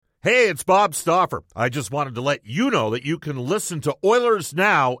Hey, it's Bob Stauffer. I just wanted to let you know that you can listen to Oilers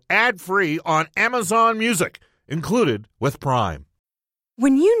Now ad-free on Amazon Music, included with Prime.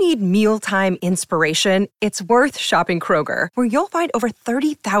 When you need mealtime inspiration, it's worth shopping Kroger, where you'll find over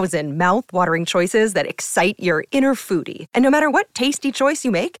 30,000 mouth-watering choices that excite your inner foodie. And no matter what tasty choice you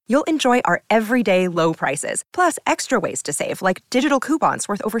make, you'll enjoy our everyday low prices, plus extra ways to save, like digital coupons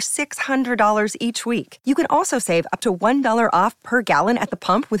worth over $600 each week. You can also save up to $1 off per gallon at the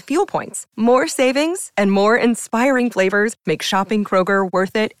pump with fuel points. More savings and more inspiring flavors make shopping Kroger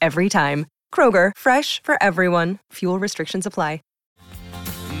worth it every time. Kroger, fresh for everyone. Fuel restrictions apply.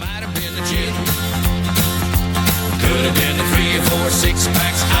 Might have been the gin, could have been the 3 or 4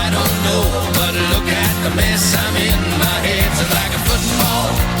 6-packs, I don't know. But look at the mess I'm in, my head's like a football.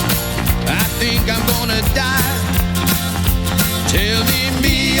 I think I'm gonna die. Tell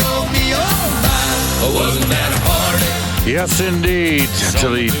me, oh my, wasn't that a party? Yes, indeed. To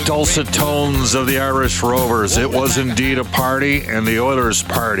the dulcet tones of the Irish Rovers, it was indeed a party, and the Oilers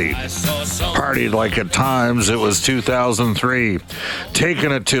partied. Partied like at times it was 2003.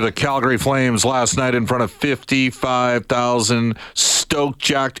 Taking it to the Calgary Flames last night in front of 55,000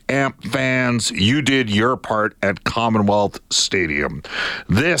 stoked-jacked amp fans. You did your part at Commonwealth Stadium.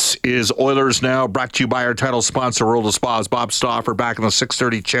 This is Oilers Now, brought to you by our title sponsor, World of Spas. Bob Stauffer back in the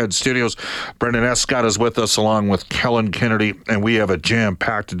 630 CHED studios. Brendan Escott is with us along with Kellen Kennedy, and we have a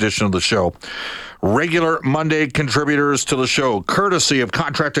jam-packed edition of the show. Regular Monday contributors to the show, courtesy of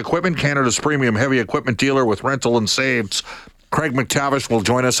Contract Equipment, Canada's premium heavy equipment dealer with rental and saves. Craig MacTavish will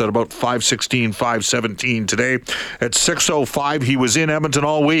join us at about 5:16, 5:17 today. At 6:05, he was in Edmonton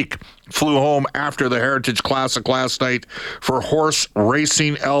all week. Flew home after the Heritage Classic last night for Horse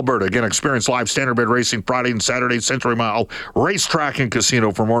Racing Alberta. Again, experience live standardbred racing Friday and Saturday, Century Mile Racetrack and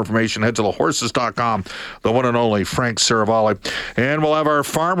Casino. For more information, head to thehorses.com. The one and only Frank Saravalli. And we'll have our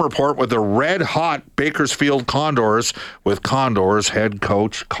farm report with the red-hot Bakersfield Condors with Condors head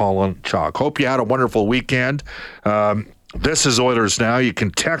coach Colin Chalk. Hope you had a wonderful weekend. This is Oilers Now. You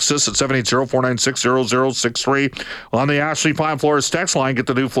can text us at 780-496-0063 on the Ashley Fine Floors text line. Get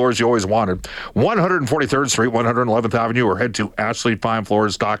the new floors you always wanted. 143rd Street, 111th Avenue, or head to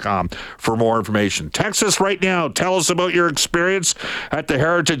ashleyfinefloors.com for more information. Text us right now. Tell us about your experience at the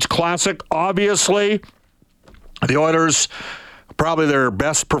Heritage Classic. Obviously, the Oilers, probably their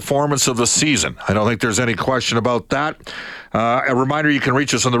best performance of the season. I don't think there's any question about that. A reminder, you can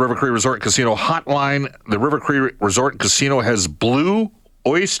reach us on the River Cree Resort Casino hotline. The River Cree Resort Casino has Blue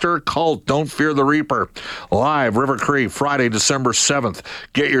Oyster Cult, Don't Fear the Reaper. Live, River Cree, Friday, December 7th.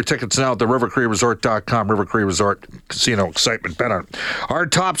 Get your tickets now at the rivercreeresort.com. River Cree Resort Casino. Excitement, bet on it. Our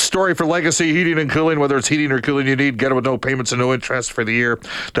top story for Legacy Heating and Cooling, whether it's heating or cooling you need, get it with no payments and no interest for the year.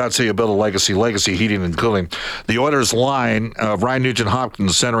 That's how you build a legacy. Legacy Heating and Cooling. The Oilers line of Ryan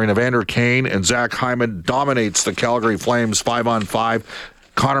Nugent-Hopkins centering Evander Kane and Zach Hyman dominates the Calgary Flames 5-on-5.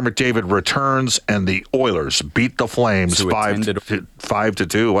 Connor McDavid returns, and the Oilers beat the Flames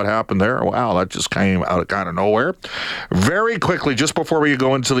 5-2. What happened there? Wow, that just came out of kind of nowhere. Very quickly, just before we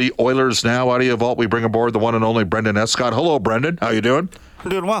go into the Oilers Now audio vault, we bring aboard the one and only Brendan Escott. Hello, Brendan. How you doing? I'm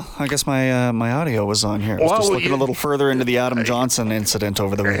doing well. I guess my audio was on here. I was just looking a little further into the Adam Johnson incident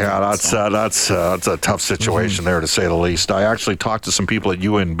over the weekend. Yeah, that's a tough situation there, to say the least. I actually talked to some people at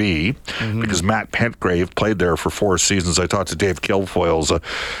UNB because Matt Pentgrave played there for 4 seasons. I talked to Dave Kilfoyle's a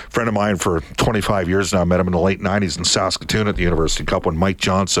friend of mine for 25 years now. I met him in the late 90s in Saskatoon at the University Cup when Mike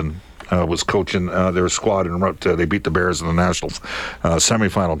Johnson was coaching their squad, and they beat the Bears in the national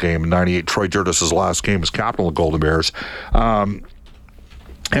semifinal game in '98. Troy Jurtis' last game as captain of the Golden Bears.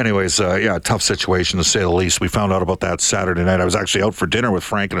 Anyways, tough situation to say the least. We found out about that Saturday night. I was actually out for dinner with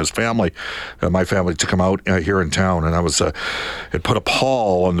Frank and his family. My family took him out here in town, and it put a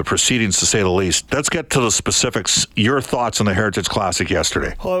pall on the proceedings, to say the least. Let's get to the specifics. Your thoughts on the Heritage Classic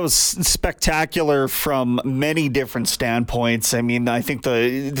yesterday? Well, it was spectacular from many different standpoints. I mean, I think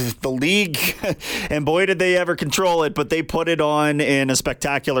the league, and boy did they ever control it, but they put it on in a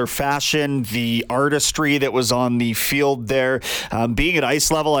spectacular fashion. The artistry that was on the field there, being at ice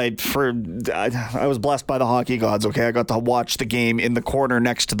level, I was blessed by the hockey gods. Okay, I got to watch the game in the corner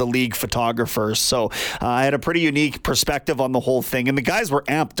next to the league photographers, so I had a pretty unique perspective on the whole thing. And the guys were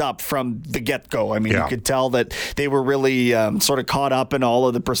amped up from the get-go. I mean, you could tell that they were really sort of caught up in all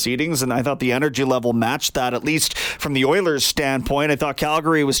of the proceedings, and I thought the energy level matched that, at least from the Oilers' standpoint. I thought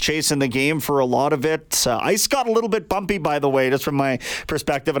Calgary was chasing the game for a lot of it. Ice got a little bit bumpy, by the way, just from my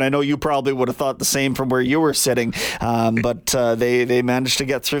perspective, and I know you probably would have thought the same from where you were sitting, but they managed to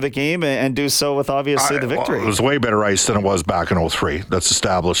get through the game and do so with obviously the victory. Well, it was way better ice than it was back in 2003. Let's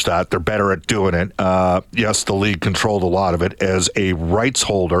establish that. They're better at doing it. Yes, the league controlled a lot of it. As a rights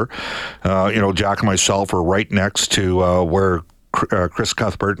holder, Jack and myself were right next to where Chris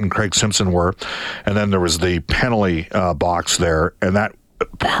Cuthbert and Craig Simpson were. And then there was the penalty box there. And that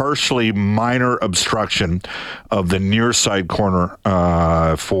partially minor obstruction of the near side corner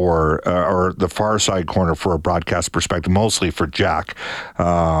or the far side corner for a broadcast perspective, mostly for Jack.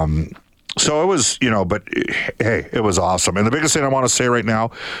 So it was, but hey, it was awesome. And the biggest thing I want to say right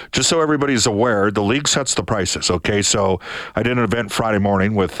now, just so everybody's aware, the league sets the prices, okay? So I did an event Friday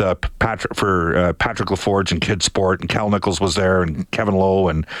morning with Patrick LaForge and Kid Sport, and Cal Nichols was there, and Kevin Lowe,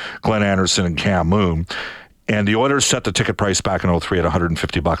 and Glenn Anderson, and Cam Moon. And the Oilers set the ticket price back in 2003 at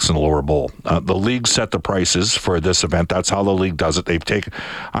 $150 in the lower bowl. The league set the prices for this event. That's how the league does it.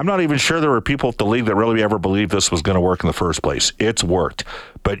 I'm not even sure there were people at the league that really ever believed this was going to work in the first place. It's worked.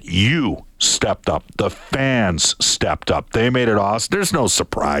 But you stepped up. The fans stepped up. They made it awesome. There's no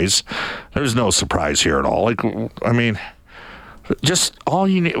surprise. There's no surprise here at all. Just all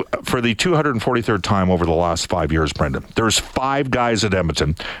you need for the 243rd time over the last 5 years, Brendan. There's 5 guys at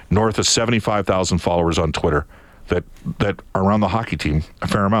Edmonton, north of 75,000 followers on Twitter, that are around the hockey team a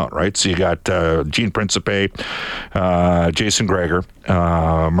fair amount, right? So you got Gene Principe, Jason Greger,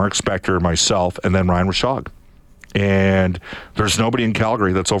 Mark Spector, myself, and then Ryan Rashog. And there's nobody in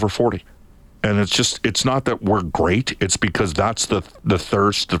Calgary that's over 40. And it's not that we're great. It's because that's the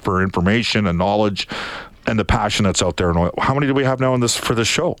thirst for information and knowledge and the passion that's out there. How many do we have now for this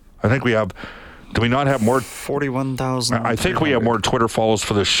show? I think we have. Do we not have more? 41,000. I think we have more Twitter follows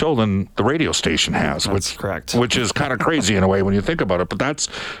for this show than the radio station has. That's correct. Which is kind of crazy in a way when you think about it. But that's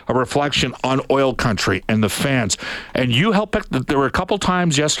a reflection on oil country and the fans. And you helped pick. There were a couple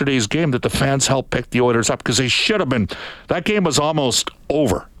times yesterday's game that the fans helped pick the Oilers up because they should have been. That game was almost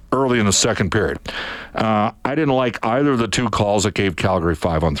over early in the second period. I didn't like either of the 2 calls that gave Calgary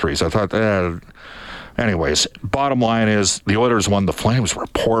 5-on-3s. I thought. Anyways, bottom line is the Oilers won. The Flames were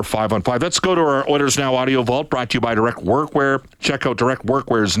poor 5-on-5. Let's go to our Oilers Now audio vault, brought to you by Direct Workwear. Check out Direct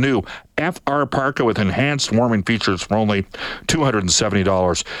Workwear's new FR Parka with enhanced warming features for only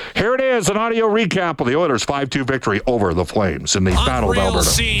 $270. Here it is, an audio recap of the Oilers' 5-2 victory over the Flames in the Battle of Alberta. Unreal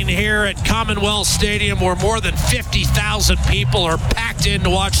scene here at Commonwealth Stadium where more than 50,000 people are packed in to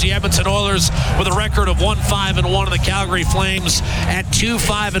watch the Edmonton Oilers with a record of 1-5-1 and the Calgary Flames at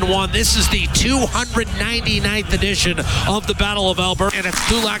 2-5-1. This is the 299th edition of the Battle of Alberta, and it's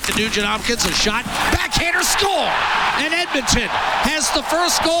Kulak to Nugent Hopkins, a shot, backhander, score! And Edmonton has the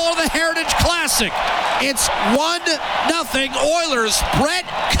first goal of the Heritage Classic. It's 1-0 Oilers. Brett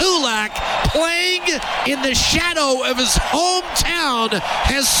Kulak, playing in the shadow of his hometown,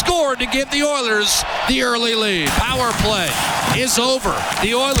 has scored to give the Oilers the early lead. Power play is over.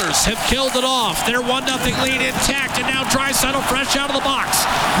 The Oilers have killed it off. Their 1-0 lead intact, and now Draisaitl fresh out of the box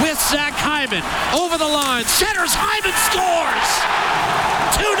with Zach Hyman over the line. Centers, Hyman scores!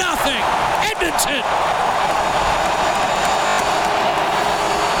 2-0 Edmonton.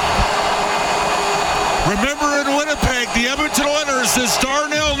 Remember in Winnipeg, the Edmonton Oilers, as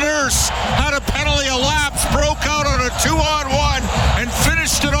Darnell Nurse had a penalty elapsed, broke out on a 2-on-1 and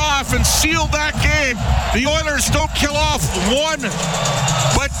finished it off and sealed that game. The Oilers don't kill off 1,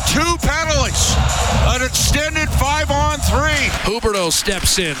 but 2 penalties. An extended 5-on-3. Huberdeau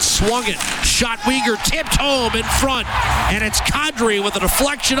steps in, swung it, shot Uyghur, tipped home in front, and it's Kadri with a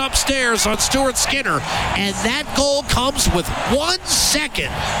deflection upstairs on Stuart Skinner, and that goal comes with 1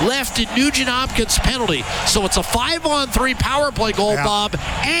 second left in Nugent Hopkins' penalty. So it's a 5-on-3 power play goal, Bob,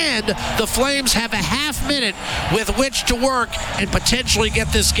 and the Flames have a half minute with which to work and potentially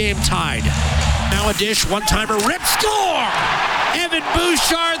get this game tied. Now a dish, one-timer, rip, score! Evan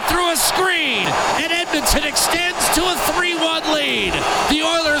Bouchard through a screen, and Edmonton extends to a 3-1 lead. The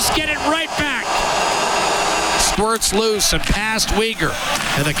Oilers get it right back. Squirts loose and past Uyghur,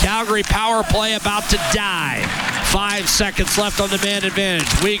 and the Calgary power play about to die. 5 seconds left on the man advantage.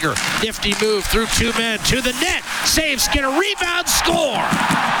 Uyghur, nifty move through 2 men to the net. Save, Skinner, rebound, score!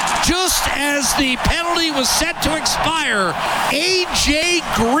 Just as the penalty was set to expire, A.J.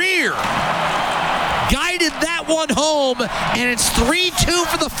 Greer guided that one home, and it's 3-2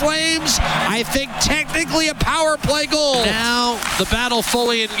 for the Flames. I think technically a power play goal. Now the battle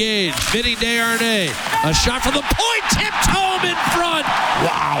fully engaged. Vinny Desharnais, a shot from the point, tipped home in front.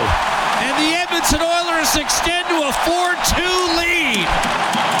 Wow. And the Edmonton Oilers extend to a 4-2 lead.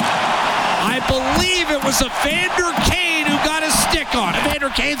 I I believe it was Evander Kane who got his stick on. Evander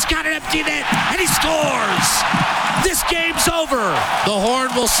Kane's got an empty net, and he scores. This game's over. The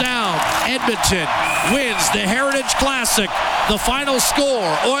horn will sound. Edmonton wins the Heritage Classic. The final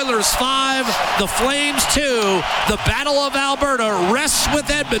score, Oilers 5, the Flames 2. The Battle of Alberta rests with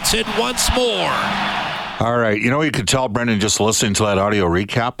Edmonton once more. All right. You could tell, Brendan, just listening to that audio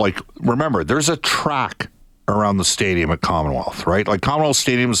recap. Like, remember, there's a track around the stadium at Commonwealth, right? Like, Commonwealth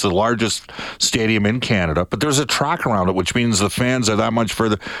Stadium is the largest stadium in Canada, but there's a track around it, which means the fans are that much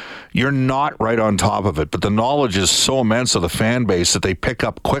further. You're not right on top of it, but the knowledge is so immense of the fan base that they pick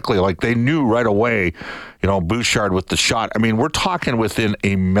up quickly. Like, they knew right away, Bouchard with the shot. I mean, we're talking within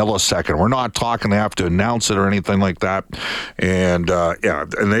a millisecond. We're not talking they have to announce it or anything like that. And,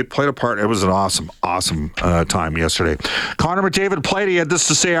 and they played a part. It was an awesome time yesterday. Connor McDavid played. He had this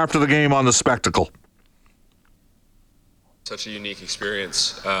to say after the game on the Spectacle. Such a unique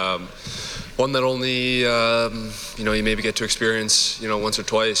experience, one that only you maybe get to experience once or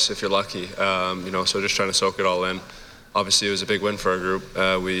twice if you're lucky. So just trying to soak it all in. Obviously, it was a big win for our group.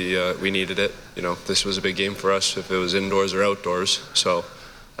 We needed it. This was a big game for us, if it was indoors or outdoors. So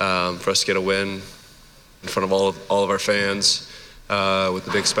for us to get a win in front of all of our fans with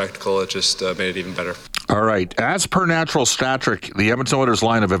the big spectacle, it just made it even better. All right. As per natural stat trick, the Edmonton Oilers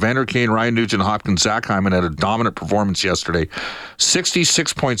line of Evander Kane, Ryan Nugent Hopkins, Zach Hyman had a dominant performance yesterday.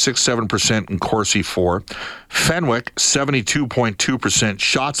 66.67% in Corsi 4. Fenwick, 72.2%.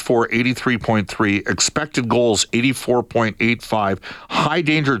 Shots for, 83.3. Expected goals, 84.85. High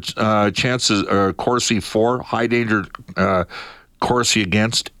danger chances, Corsi 4. High danger Corsi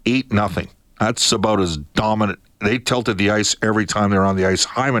against, 8-0. That's about as dominant. They tilted the ice every time they're on the ice.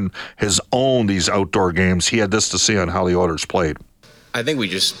 Hyman has owned these outdoor games. He had this to say on how the Oilers played. I think we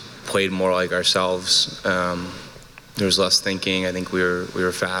just played more like ourselves. There was less thinking. I think we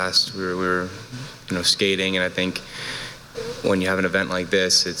were fast. We were skating, and I think when you have an event like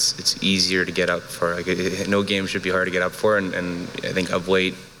this, it's easier to get up for. No game should be hard to get up for, and I think of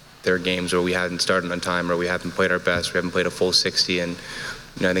late there are games where we hadn't started on time or we haven't played our best. We haven't played a full 60, and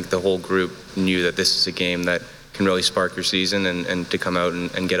I think the whole group knew that this is a game that can really spark your season, and to come out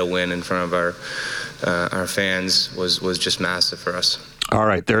and get a win in front of our fans was just massive for us. All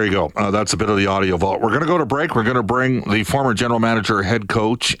right, there you go. That's a bit of the audio vault. We're going to go to break. We're going to bring the former general manager, head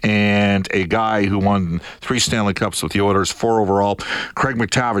coach, and a guy who won 3 Stanley Cups with the Oilers, 4 overall, Craig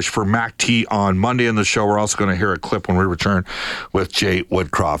MacTavish, for MacT on Monday in the show. We're also going to hear a clip when we return with Jay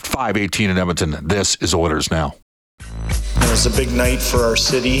Woodcroft. 5:18 in Edmonton. This is Oilers Now. It was a big night for our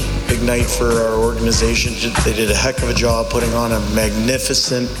city, big night for our organization. They did a heck of a job putting on a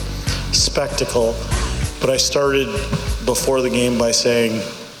magnificent spectacle. But I started before the game by saying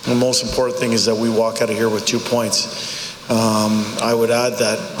the most important thing is that we walk out of here with 2 points. I would add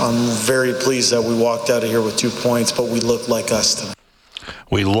that I'm very pleased that we walked out of here with 2 points, but we looked like us tonight.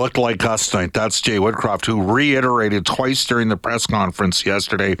 We looked like us tonight. That's Jay Woodcroft, who reiterated twice during the press conference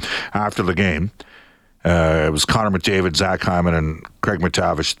yesterday after the game. It was Connor McDavid, Zach Hyman, and Craig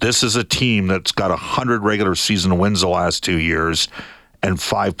MacTavish. This is a team that's got 100 regular season wins the last 2 years and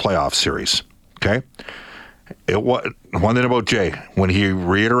 5 playoff series. Okay? One thing about Jay, when he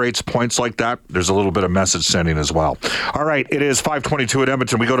reiterates points like that, there's a little bit of message sending as well. All right, it is 5:22 at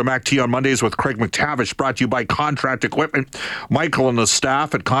Edmonton. We go to MacT on Mondays with Craig MacTavish, brought to you by Contract Equipment. Michael and the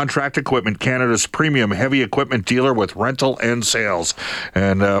staff at Contract Equipment, Canada's premium heavy equipment dealer with rental and sales.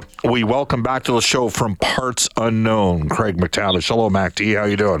 And we welcome back to the show from Parts Unknown, Craig MacTavish. Hello, MacT. How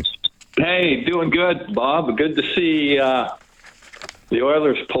you doing? Hey, doing good, Bob. Good to see the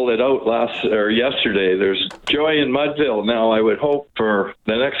Oilers pulled it out yesterday. There's joy in Mudville now, I would hope, for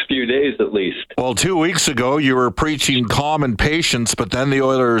the next few days at least. Well, 2 weeks ago, you were preaching calm and patience, but then the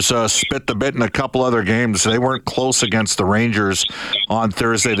Oilers spit the bit in a couple other games. They weren't close against the Rangers on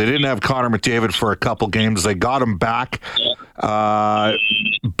Thursday. They didn't have Connor McDavid for a couple games. They got him back.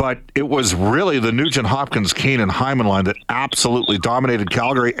 But it was really the Nugent Hopkins, Kane, and Hyman line that absolutely dominated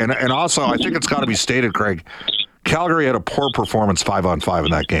Calgary. And also, I think it's got to be stated, Craig, Calgary had a poor performance 5-on-5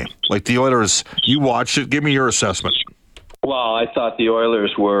 in that game. Like the Oilers, you watched it. Give me your assessment. Well, I thought the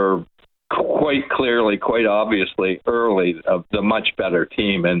Oilers were quite clearly, quite obviously, early the much better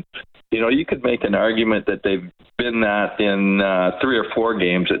team. And, you could make an argument that they've been that in 3 or 4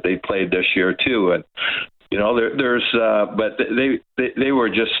 games that they played this year, too. And, but they were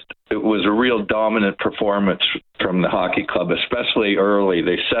just, it was a real dominant performance from the hockey club, especially early.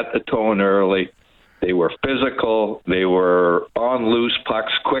 They set the tone early. They were physical. They were on loose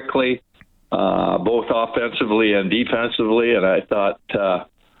pucks quickly, both offensively and defensively. And I thought, I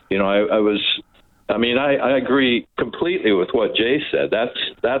I mean, I agree completely with what Jay said.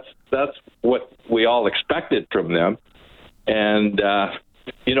 That's what we all expected from them. And,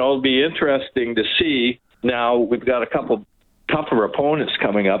 it'll be interesting to see. Now, we've got a couple tougher opponents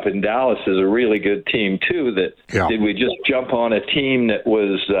coming up, and Dallas is a really good team, too. Did we just jump on a team that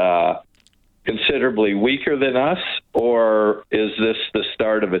was considerably weaker than us, or is this the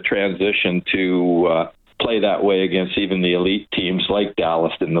start of a transition to play that way against even the elite teams like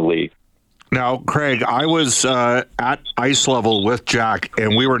Dallas in the league? Now, Craig, I was at ice level with Jack,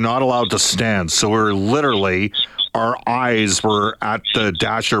 and we were not allowed to stand. So we were literally, our eyes were at the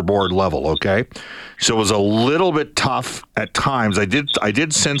dasher board level, okay? So it was a little bit tough at times. I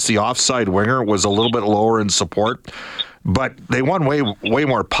did sense the offside winger was a little bit lower in support, but they won way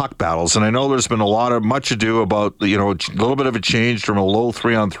more puck battles. And I know there's been much ado about, a little bit of a change from a low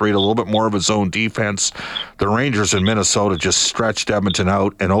 3-on-3 to a little bit more of a zone defense. The Rangers in Minnesota just stretched Edmonton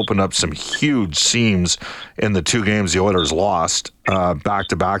out and opened up some huge seams in the two games the Oilers lost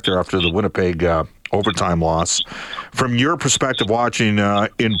back-to-back there after the Winnipeg overtime loss. From your perspective, watching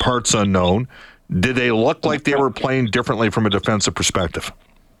in parts unknown, did they look like they were playing differently from a defensive perspective?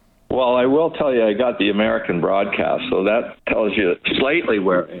 Well, I will tell you, I got the American broadcast, so that tells you slightly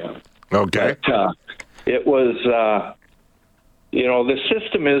where I am. Okay. But, it was, the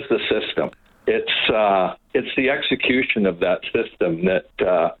system is the system. It's the execution of that system that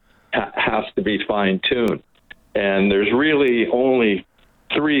has to be fine-tuned. And there's really only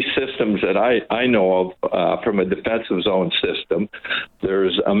three systems that I know of from a defensive zone system.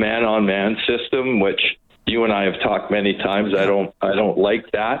 There's a man-on-man system, which you and I have talked many times. I don't like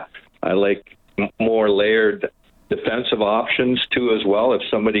that. I like more layered defensive options too as well if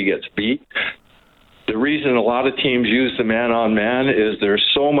somebody gets beat. The reason a lot of teams use the man-on-man is there's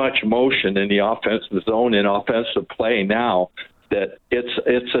so much motion in the offensive zone in offensive play now that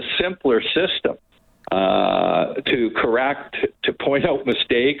it's a simpler system to correct, to point out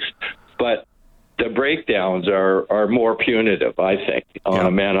mistakes, but the breakdowns are more punitive, I think, on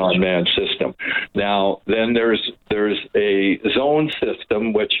a man-on-man system. Now, then there's a zone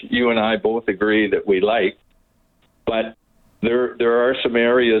system, which you and I both agree that we like, but there are some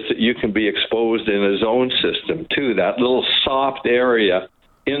areas that you can be exposed in a zone system, too. That little soft area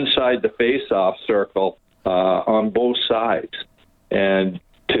inside the face-off circle on both sides. And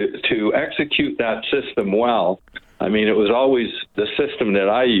to execute that system well, I mean, it was always the system that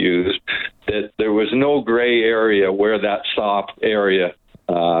I used, that there was no gray area where that soft area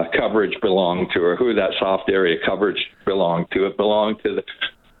coverage belonged to, or who that soft area coverage belonged to. It belonged to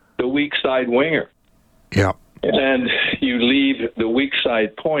the weak side winger. Yeah. And you leave the weak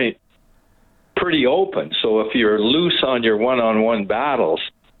side point pretty open. So if you're loose on your one-on-one battles,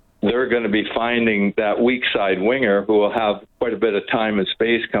 they're going to be finding that weak side winger who will have quite a bit of time and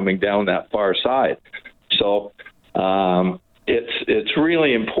space coming down that far side. So it's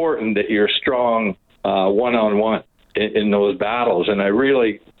really important that you're strong one-on-one in those battles. And I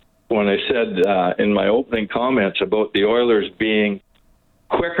really, when I said in my opening comments about the Oilers being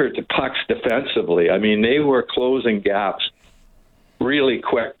quicker to pucks defensively, I mean, they were closing gaps really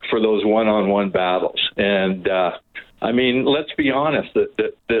quick for those one-on-one battles. And I mean, let's be honest,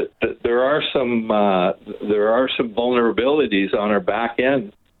 that there are some vulnerabilities on our back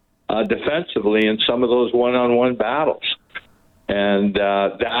end defensively in some of those one-on-one battles. And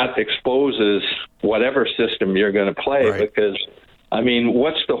that exposes whatever system you're going to play, right? Because, I mean,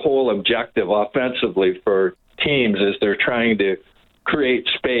 what's the whole objective offensively for teams is they're trying to create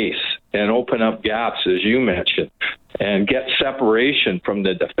space and open up gaps, as you mentioned, and get separation from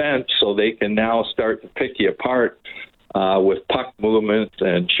the defense so they can now start to pick you apart with puck movements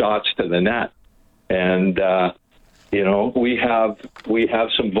and shots to the net. And we have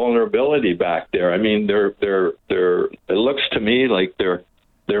some vulnerability back there. I mean, it looks to me like they're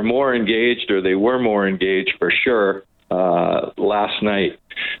more engaged, or they were more engaged for sure last night,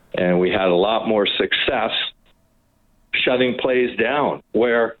 and we had a lot more success shutting plays down.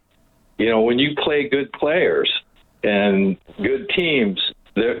 Where when you play good players and good teams,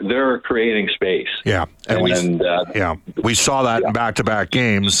 they're creating space. Yeah, and we saw that in back-to-back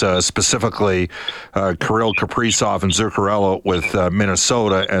games, specifically Kirill Kaprizov and Zuccarello with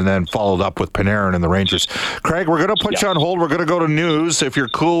Minnesota, and then followed up with Panarin and the Rangers. Craig, we're going to put you on hold. We're going to go to news, if you're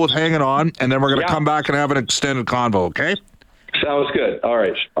cool with hanging on, and then we're going to come back and have an extended convo, okay? Sounds good. All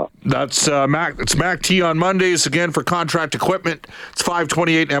right. That's Mac. It's Mac T on Mondays again for Contract Equipment. It's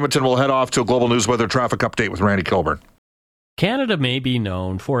 5:28 in Edmonton. We'll head off to a global news weather traffic update with Randy Kilburn. Canada may be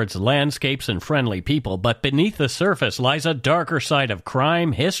known for its landscapes and friendly people, but beneath the surface lies a darker side of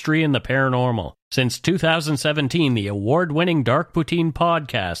crime, history, and the paranormal. Since 2017, the award-winning Dark Poutine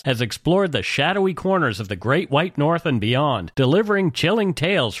podcast has explored the shadowy corners of the Great White North and beyond, delivering chilling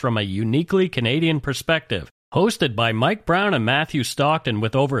tales from a uniquely Canadian perspective. Hosted by Mike Brown and Matthew Stockton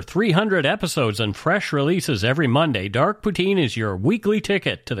with over 300 episodes and fresh releases every Monday, Dark Poutine is your weekly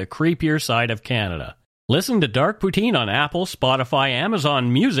ticket to the creepier side of Canada. Listen to Dark Poutine on Apple, Spotify,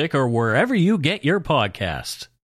 Amazon Music, or wherever you get your podcasts.